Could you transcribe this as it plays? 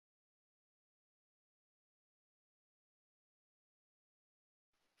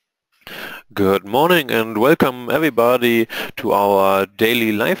Good morning and welcome everybody to our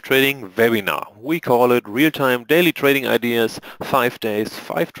daily live trading webinar. We call it Real-Time Daily Trading Ideas, 5 days,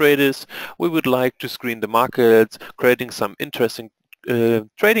 5 traders. We would like to screen the markets, creating some interesting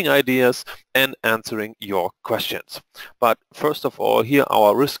trading ideas and answering your questions. But first of all, here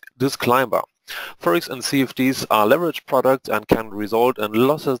our risk disclaimer. Forex and CFDs are leveraged products and can result in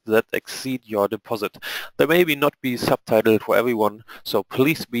losses that exceed your deposit. They may not be subtitled for everyone, so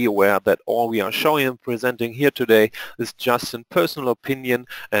please be aware that all we are showing and presenting here today is just in personal opinion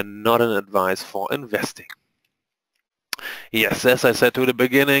and not an advice for investing. Yes, as I said to the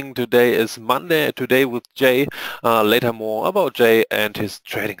beginning, today is Monday, today with Jay. Later more about Jay and his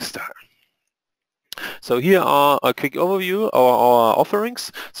trading style. So here are a quick overview of our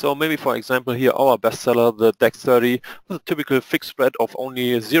offerings. So maybe for example here our bestseller, the DAX 30, with a typical fixed spread of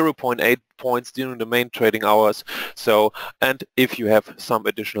only 0.8 points during the main trading hours. So, and if you have some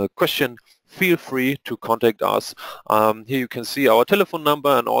additional question, feel free to contact us. Here you can see our telephone number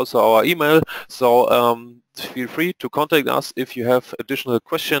and also our email. So feel free to contact us if you have additional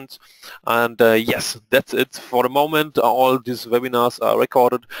questions. And yes, that's it for the moment. All these webinars are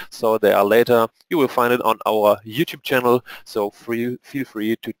recorded, so they are later. You will find it on our YouTube channel, so feel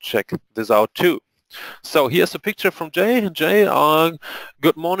free to check this out too. So here's a picture from Jay. Jay,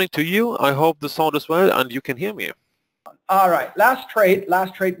 good morning to you. I hope the sound is well and you can hear me. All right, last trade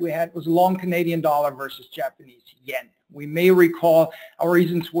we had was long Canadian dollar versus Japanese yen. We may recall our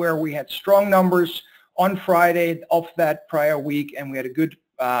reasons where we had strong numbers on Friday of that prior week, and we had a good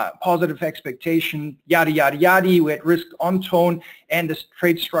positive expectation, yada, yada, yada. We had risk on tone, and the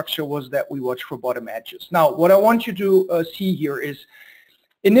trade structure was that we watch for bottom edges. Now, what I want you to see here is,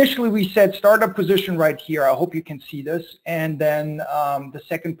 initially we said start a position right here. I hope you can see this. And then the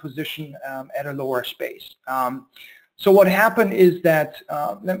second position at a lower space. So what happened is that,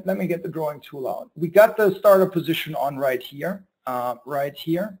 let me get the drawing tool out. We got the starter position on right here,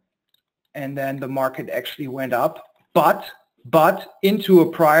 and then the market actually went up, but into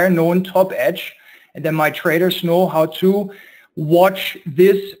a prior known top edge. And then my traders know how to watch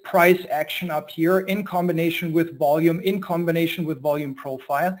this price action up here in combination with volume,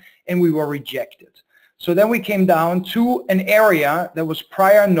 profile, and we were rejected. So then we came down to an area that was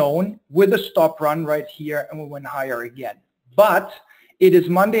prior known with a stop run right here, and we went higher again. But it is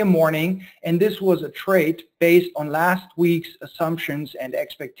Monday morning, and this was a trade based on last week's assumptions and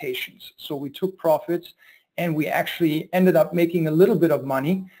expectations. So we took profits, and we actually ended up making a little bit of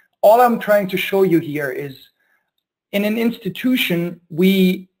money. All I'm trying to show you here is, in an institution,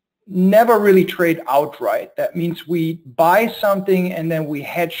 we never really trade outright. That means we buy something and then we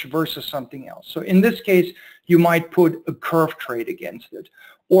hedge versus something else. So in this case, you might put a curve trade against it,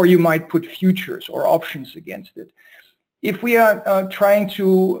 or you might put futures or options against it. If we are trying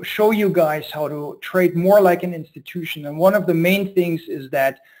to show you guys how to trade more like an institution, and one of the main things is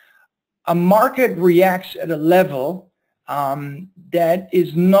that a market reacts at a level that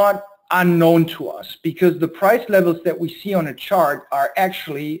is not unknown to us, because the price levels that we see on a chart are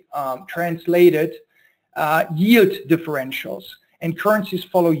actually translated yield differentials, and currencies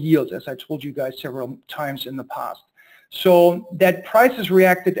follow yields, as I told you guys several times in the past. So that prices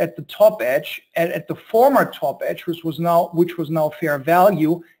reacted at the top edge, at the former top edge, which was now fair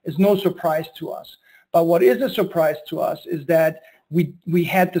value, is no surprise to us. But what is a surprise to us is that we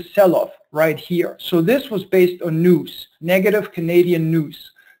had the sell-off right here. So this was based on news, negative Canadian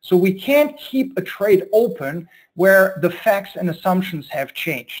news. So we can't keep a trade open where the facts and assumptions have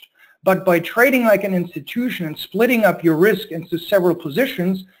changed. But by trading like an institution and splitting up your risk into several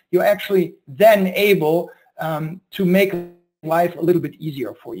positions, you're actually then able to make life a little bit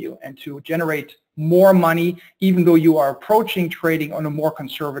easier for you and to generate more money, even though you are approaching trading on a more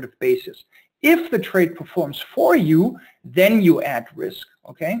conservative basis. If the trade performs for you, then you add risk,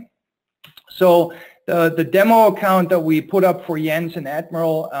 okay? So the demo account that we put up for Jens and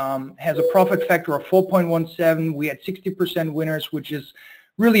Admiral has a profit factor of 4.17. We had 60% winners, which is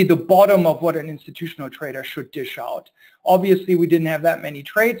really the bottom of what an institutional trader should dish out. Obviously, we didn't have that many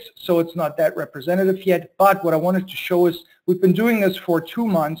trades, so it's not that representative yet. But what I wanted to show is we've been doing this for 2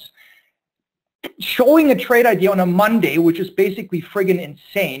 months. Showing a trade idea on a Monday, which is basically friggin'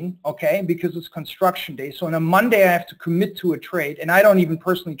 insane, okay, because it's construction day. So on a Monday, I have to commit to a trade, and I don't even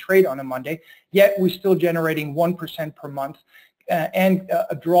personally trade on a Monday, yet we're still generating 1% per month and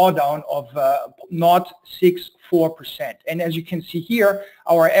a drawdown of 0.64%. And as you can see here,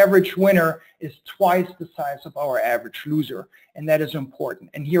 our average winner is twice the size of our average loser, and that is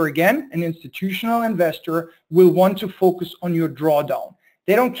important. And here again, an institutional investor will want to focus on your drawdown.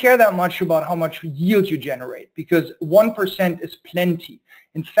 They don't care that much about how much yield you generate because 1% is plenty.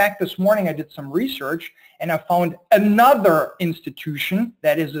 In fact, this morning I did some research and I found another institution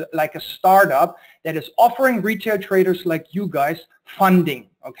that is like a startup that is offering retail traders like you guys funding.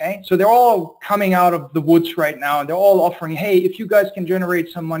 Okay, so they're all coming out of the woods right now and they're all offering, hey, if you guys can generate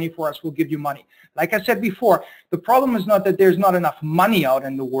some money for us, we'll give you money. Like I said before, the problem is not that there's not enough money out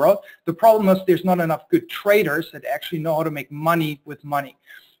in the world. The problem is there's not enough good traders that actually know how to make money with money.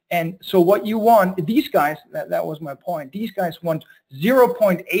 And so what you want, these guys, that was my point, these guys want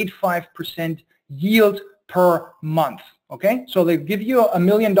 0.85% yield per month. Okay, so they give you $1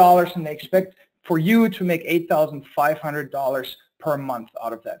 million and they expect for you to make $8,500 per month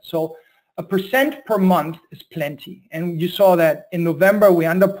out of that. So 1% per month is plenty. And you saw that in November we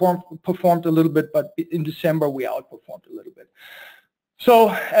underperformed a little bit, but in December we outperformed a little bit.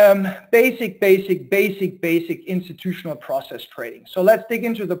 So basic institutional process trading. So let's dig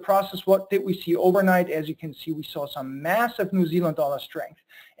into the process. What did we see overnight? As you can see, we saw some massive New Zealand dollar strength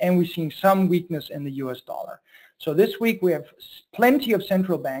and we've seen some weakness in the US dollar. So this week we have plenty of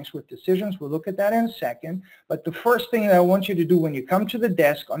central banks with decisions. We'll look at that in a second. But the first thing that I want you to do when you come to the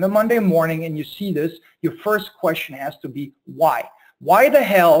desk on a Monday morning and you see this, your first question has to be why? Why the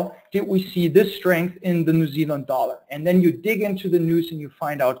hell did we see this strength in the New Zealand dollar? And then you dig into the news and you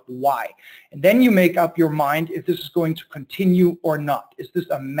find out why. And then you make up your mind if this is going to continue or not. Is this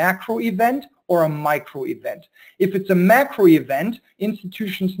a macro event or a micro event? If it's a macro event,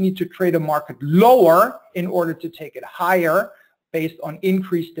 institutions need to trade a market lower in order to take it higher based on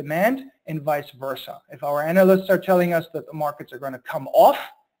increased demand and vice versa. If our analysts are telling us that the markets are going to come off,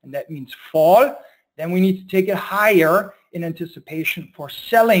 and that means fall, then we need to take it higher in anticipation for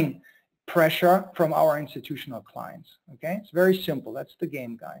selling pressure from our institutional clients. Okay, it's very simple. That's the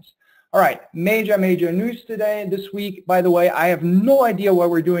game, guys. All right, major news today, this week. By the way, I have no idea what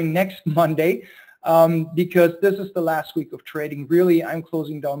we're doing next Monday because this is the last week of trading. Really, I'm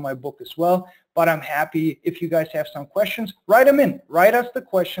closing down my book as well. But I'm happy if you guys have some questions, write them in. Write us the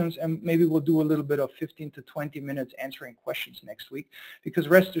questions and maybe we'll do a little bit of 15 to 20 minutes answering questions next week because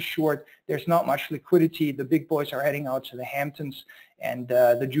rest assured, there's not much liquidity. The big boys are heading out to the Hamptons and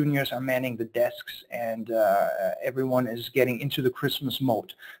the juniors are manning the desks and everyone is getting into the Christmas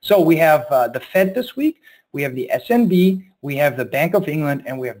mode. So we have the Fed this week, we have the SNB, we have the Bank of England,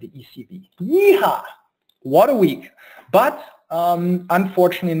 and we have the ECB. Yeehaw! What a week. But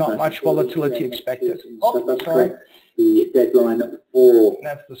unfortunately, not much volatility expected. Oh, sorry. The deadline for...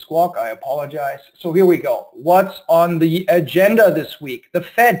 That's the squawk. I apologize. So here we go. What's on the agenda this week? The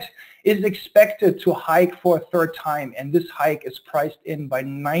Fed is expected to hike for a third time, and this hike is priced in by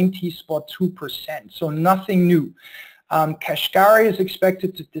 90.2%. So nothing new. Kashkari is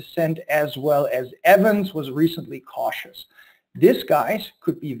expected to descend as well as Evans was recently cautious. This, guys,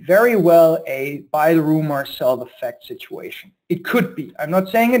 could be very well a buy the rumor, sell the fact situation. It could be. I'm not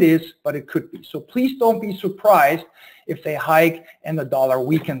saying it is, but it could be. So please don't be surprised if they hike and the dollar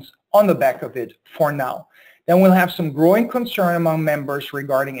weakens on the back of it for now. Then we'll have some growing concern among members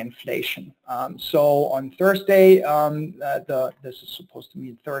regarding inflation. So on Thursday, this is supposed to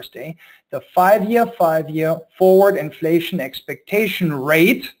mean Thursday, the five-year forward inflation expectation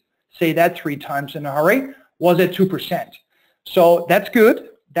rate, say that 3 times in a hurry, was at 2%. So that's good.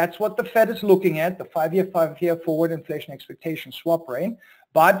 That's what the Fed is looking at, the five-year forward inflation expectation swap rate,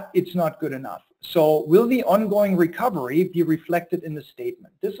 but it's not good enough. So will the ongoing recovery be reflected in the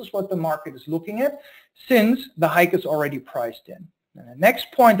statement? This is what the market is looking at since the hike is already priced in. And the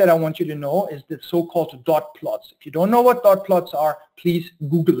next point that I want you to know is the so-called dot plots. If you don't know what dot plots are, please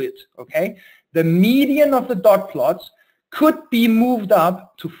Google it, okay? The median of the dot plots could be moved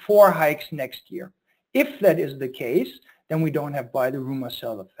up to 4 hikes next year. If that is the case, then we don't have buy the rumor,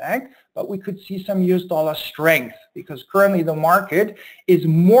 sell the fact, but we could see some US dollar strength because currently the market is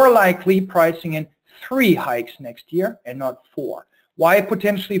more likely pricing in 3 hikes next year and not 4. Why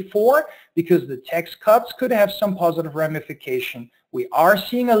potentially 4? Because the tax cuts could have some positive ramification. We are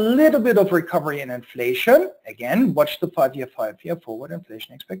seeing a little bit of recovery in inflation. Again, watch the five-year forward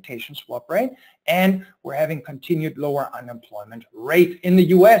inflation expectation swap rate. And we're having continued lower unemployment rate in the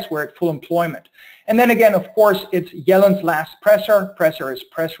US. We're at full employment. And then again, of course, it's Yellen's last presser. Presser is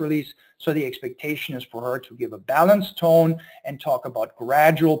press release. So the expectation is for her to give a balanced tone and talk about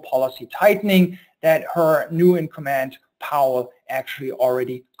gradual policy tightening that her new in command, Powell, actually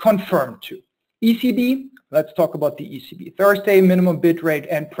already confirmed to. ECB, let's talk about the ECB. Thursday, minimum bid rate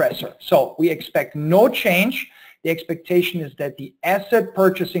and presser. So we expect no change. The expectation is that the asset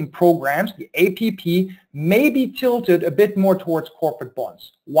purchasing programs, the APP, may be tilted a bit more towards corporate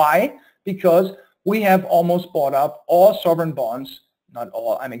bonds. Why? Because we have almost bought up all sovereign bonds not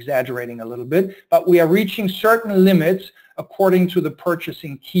all, I'm exaggerating a little bit, but we are reaching certain limits according to the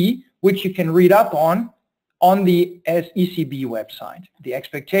purchasing key, which you can read up on the ECB website. The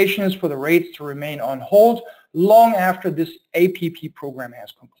expectation is for the rates to remain on hold long after this APP program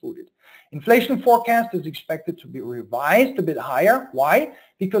has concluded. Inflation forecast is expected to be revised a bit higher. Why?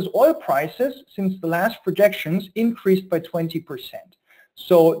 Because oil prices, since the last projections, increased by 20%.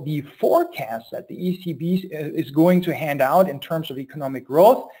 So the forecast that the ECB is going to hand out in terms of economic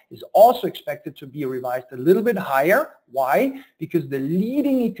growth is also expected to be revised a little bit higher. Why? Because the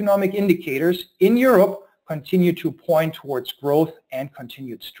leading economic indicators in Europe continue to point towards growth and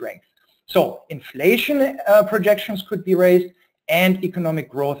continued strength. So inflation projections could be raised and economic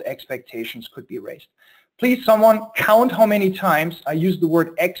growth expectations could be raised. Please someone count how many times I use the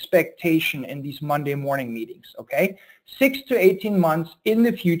word expectation in these Monday morning meetings, okay? 6 to 18 months in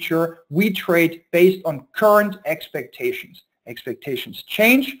the future, we trade based on current expectations. Expectations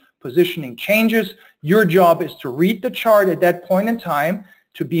change, positioning changes. Your job is to read the chart at that point in time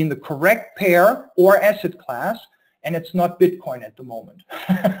to be in the correct pair or asset class, and it's not Bitcoin at the moment.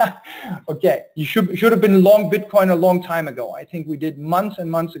 Okay, you should have been long Bitcoin a long time ago. I think we did months and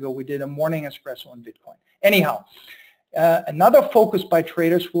months ago, we did a morning espresso on Bitcoin. Anyhow, another focus by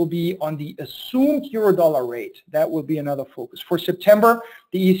traders will be on the assumed euro-dollar rate. That will be another focus. For September,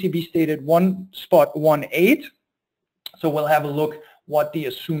 the ECB stated 1.18, so we'll have a look what the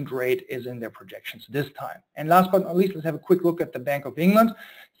assumed rate is in their projections this time. And last but not least, let's have a quick look at the Bank of England.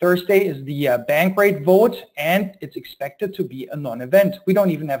 Thursday is the bank rate vote, and it's expected to be a non-event. We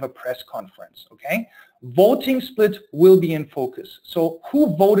don't even have a press conference, okay? Voting split will be in focus. So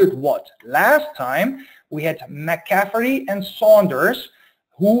who voted what? Last time, we had McCafferty and Saunders,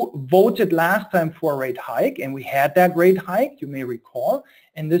 who voted last time for a rate hike, and we had that rate hike, you may recall,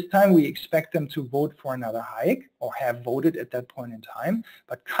 and this time we expect them to vote for another hike, or have voted at that point in time.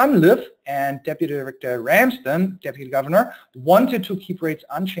 But Cunliffe and Deputy Director Ramsden, Deputy Governor, wanted to keep rates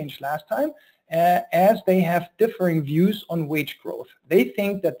unchanged last time, as they have differing views on wage growth. They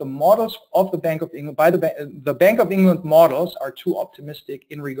think that the models of the Bank of England, the Bank of England models are too optimistic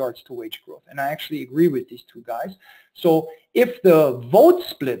in regards to wage growth. And I actually agree with these two guys. So if the vote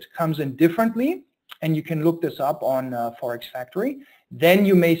split comes in differently, and you can look this up on Forex Factory, then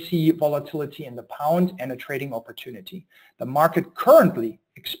you may see volatility in the pound and a trading opportunity. The market currently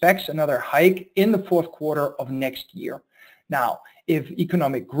expects another hike in the fourth quarter of next year. Now, if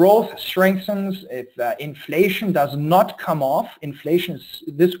economic growth strengthens, if inflation does not come off,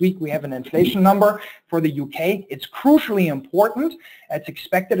 this week we have an inflation number for the UK. It's crucially important. It's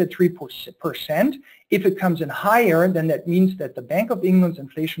expected at 3%. If it comes in higher, then that means that the Bank of England's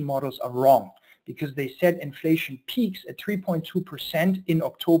inflation models are wrong, because they said inflation peaks at 3.2% in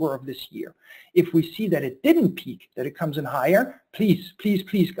October of this year. If we see that it didn't peak, that it comes in higher, please, please,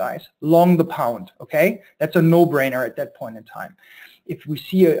 please, guys, long the pound, okay? That's a no-brainer at that point in time. If we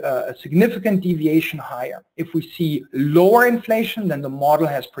see a significant deviation higher, if we see lower inflation than the model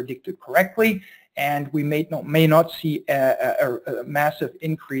has predicted correctly, and we may not see a massive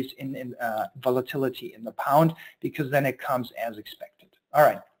increase in volatility in the pound, because then it comes as expected. All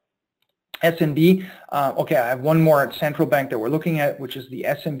right. SNB, okay, I have one more central bank that we're looking at, which is the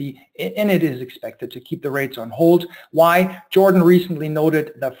SNB, and it is expected to keep the rates on hold. Why? Jordan recently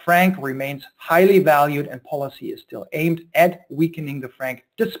noted the franc remains highly valued and policy is still aimed at weakening the franc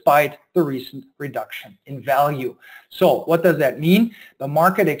despite the recent reduction in value. So what does that mean? The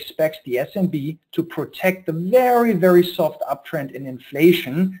market expects the SNB to protect the very, very soft uptrend in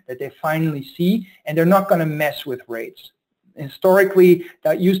inflation that they finally see, and they're not going to mess with rates. Historically,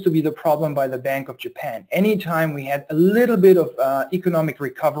 that used to be the problem by the Bank of Japan. Anytime we had a little bit of economic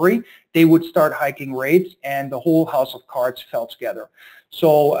recovery, they would start hiking rates and the whole house of cards fell together.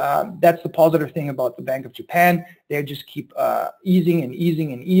 So that's the positive thing about the Bank of Japan. They just keep easing and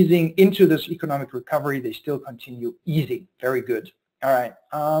easing and easing into this economic recovery. They still continue easing. Very good. All right.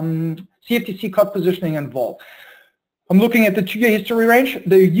 CFTC cut positioning and vol. I'm looking at the 2-year history range.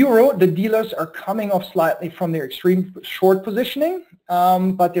 The euro, the dealers are coming off slightly from their extreme short positioning,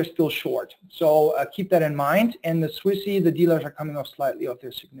 but they're still short. So keep that in mind. And the Swissy, the dealers are coming off slightly of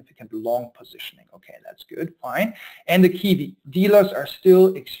their significant long positioning. Okay, that's good, fine. And the Kiwi, dealers are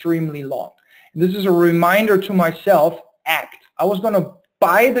still extremely long. And this is a reminder to myself, act. I was going to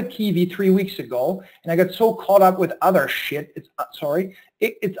buy the Kiwi 3 weeks ago, and I got so caught up with other shit.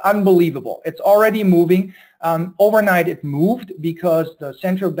 It's unbelievable. It's already moving. Overnight it moved because the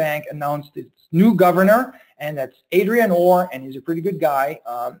central bank announced its new governor, and that's Adrian Orr, and he's a pretty good guy,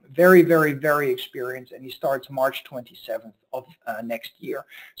 very, very, very experienced, and he starts March 27th of next year.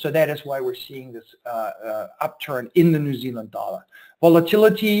 So that is why we're seeing this upturn in the New Zealand dollar.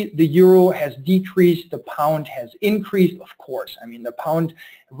 Volatility, the euro has decreased, the pound has increased, of course. I mean, the pound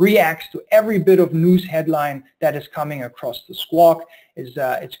reacts to every bit of news headline that is coming across the squawk.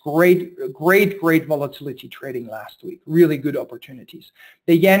 It's great volatility trading last week. Really good opportunities.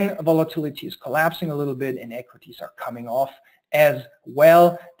 The yen volatility is collapsing a little bit and equities are coming off as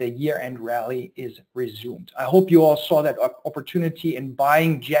well. The year-end rally is resumed. I hope you all saw that opportunity in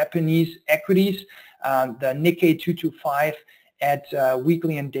buying Japanese equities. The Nikkei 225 at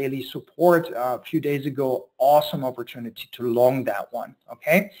weekly and daily support a few days ago. Awesome opportunity to long that one,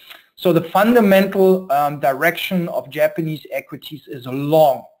 okay? So the fundamental direction of Japanese equities is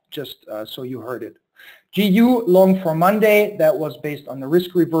long, just so you heard it. GU long for Monday, that was based on the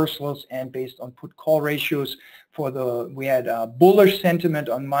risk reversals and based on put-call ratios. We had bullish sentiment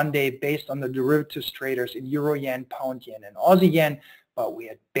on Monday based on the derivatives traders in Euro Yen, Pound Yen, and Aussie Yen. But we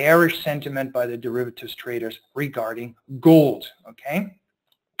had bearish sentiment by the derivatives traders regarding gold, okay?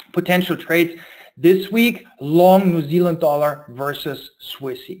 Potential trades this week, long New Zealand dollar versus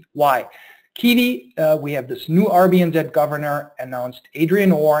Swissy. Why? Kiwi, we have this new RBNZ governor, announced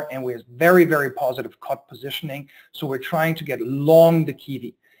Adrian Orr, and we have very positive cut positioning. So we're trying to get long the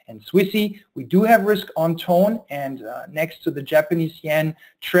Kiwi. And Swissy, we do have risk on tone, and next to the Japanese yen,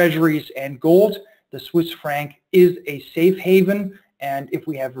 treasuries, and gold, the Swiss franc is a safe haven. And if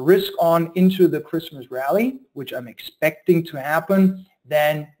we have risk on into the Christmas rally, which I'm expecting to happen,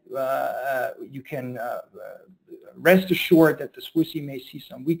 then you can rest assured that the Swissy may see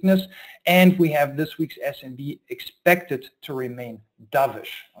some weakness. And we have this week's S&B expected to remain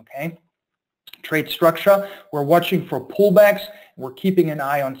dovish, okay? Trade structure, we're watching for pullbacks. We're keeping an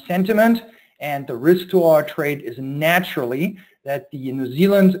eye on sentiment. And the risk to our trade is naturally that the New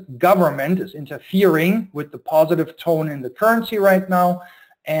Zealand government is interfering with the positive tone in the currency right now,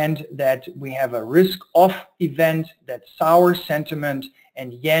 and that we have a risk-off event that sours sentiment,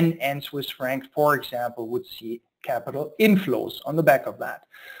 and yen and Swiss franc, for example, would see capital inflows on the back of that.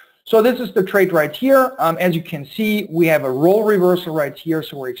 So this is the trade right here. As you can see, we have a role reversal right here,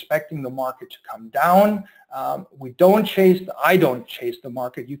 so we're expecting the market to come down. I don't chase the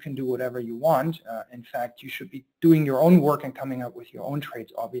market. You can do whatever you want. In fact, you should be doing your own work and coming up with your own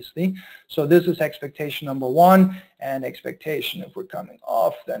trades, obviously. So this is expectation number one, and expectation, if we're coming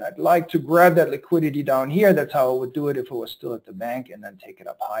off, then I'd like to grab that liquidity down here. That's how I would do it if it was still at the bank, and then take it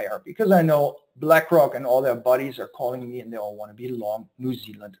up higher, because I know BlackRock and all their buddies are calling me and they all want to be long New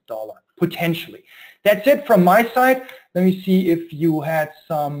Zealand dollar, potentially. That's it from my side. Let me see if you had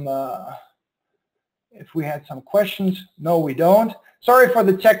some if we had some questions. No, we don't. Sorry for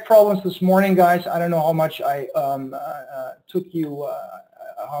the tech problems this morning, guys. I don't know how much I how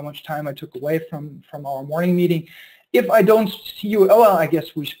much time I took away from our morning meeting. If I don't see you, oh, well, I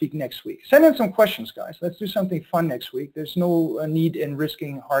guess we speak next week. Send in some questions, guys. Let's do something fun next week. There's no need in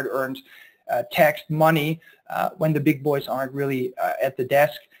risking hard-earned taxed money when the big boys aren't really at the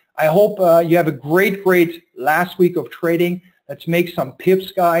desk. I hope you have a great last week of trading. Let's make some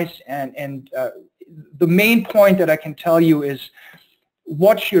pips, guys, and the main point that I can tell you is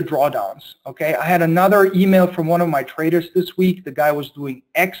watch your drawdowns, okay? I had another email from one of my traders this week. The guy was doing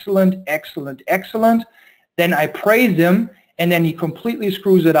excellent. Then I praise him, and then he completely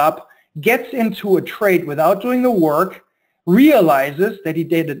screws it up, gets into a trade without doing the work, realizes that he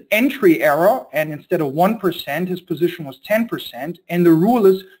did an entry error, and instead of 1%, his position was 10%, and the rule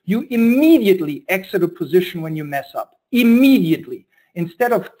is you immediately exit a position when you mess up. Immediately.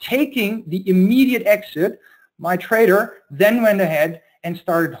 Instead of taking the immediate exit, my trader then went ahead and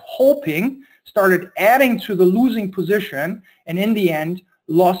started adding to the losing position, and in the end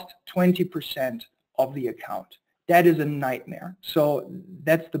lost 20% of the account. That is a nightmare. So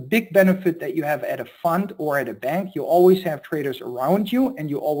that's the big benefit that you have at a fund or at a bank. You always have traders around you, and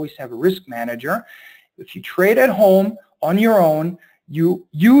you always have a risk manager. If you trade at home on your own,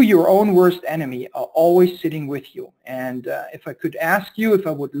 your own worst enemy, are always sitting with you. And if I could ask you, if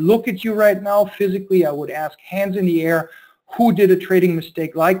I would look at you right now physically, I would ask hands in the air, who did a trading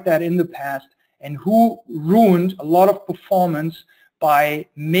mistake like that in the past, and who ruined a lot of performance by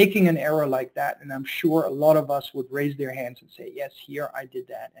making an error like that. And I'm sure a lot of us would raise their hands and say, yes, here I did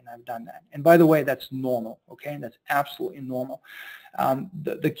that and I've done that. And by the way, that's normal, okay? That's absolutely normal.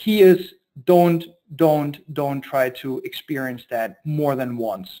 The key is don't try to experience that more than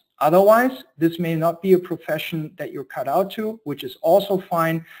once. Otherwise, this may not be a profession that you're cut out to, which is also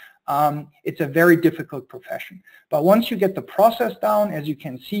fine. It's a very difficult profession. But once you get the process down, as you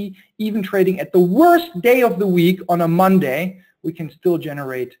can see, even trading at the worst day of the week on a Monday, we can still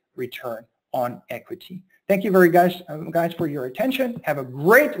generate return on equity. Thank you guys for your attention. Have a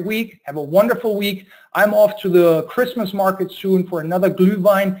great week. Have a wonderful week. I'm off to the Christmas market soon for another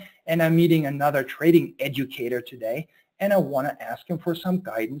Glühwein, and I'm meeting another trading educator today. And I want to ask him for some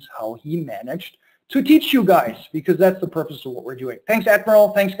guidance how he managed to teach you guys, because that's the purpose of what we're doing. Thanks, Admiral.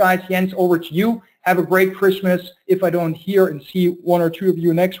 Thanks, guys. Jens, over to you. Have a great Christmas. If I don't hear and see one or two of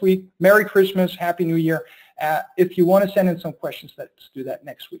you next week, Merry Christmas, Happy New Year. If you want to send in some questions, let's do that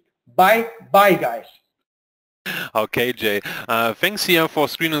next week. Bye. Bye, guys. Okay, Jay. Thanks here for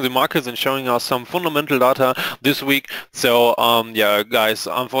screening the markets and showing us some fundamental data this week. So, yeah, guys,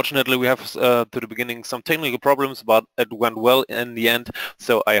 unfortunately we have to the beginning some technical problems, but it went well in the end.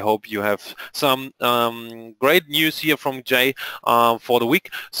 So I hope you have some great news here from Jay for the week.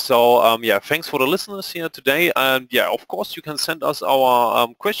 So, yeah, thanks for the listeners here today. And yeah, of course, you can send us our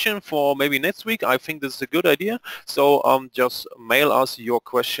question for maybe next week. I think this is a good idea. So just mail us your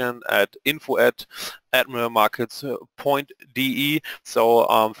question at info@admiralmarkets.de.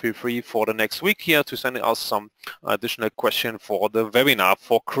 So feel free for the next week here to send us some additional question for the webinar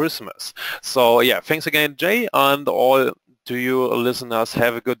for Christmas. So yeah, thanks again, Jay, and all to you listeners.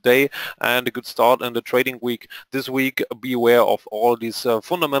 Have a good day and a good start in the trading week this week. Be aware of all these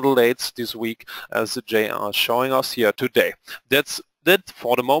fundamental dates this week as Jay are showing us here today. That's that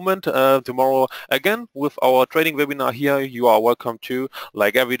for the moment. Tomorrow again with our trading webinar here. You are welcome to,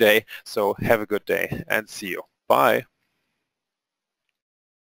 like every day. So have a good day and see you. Bye.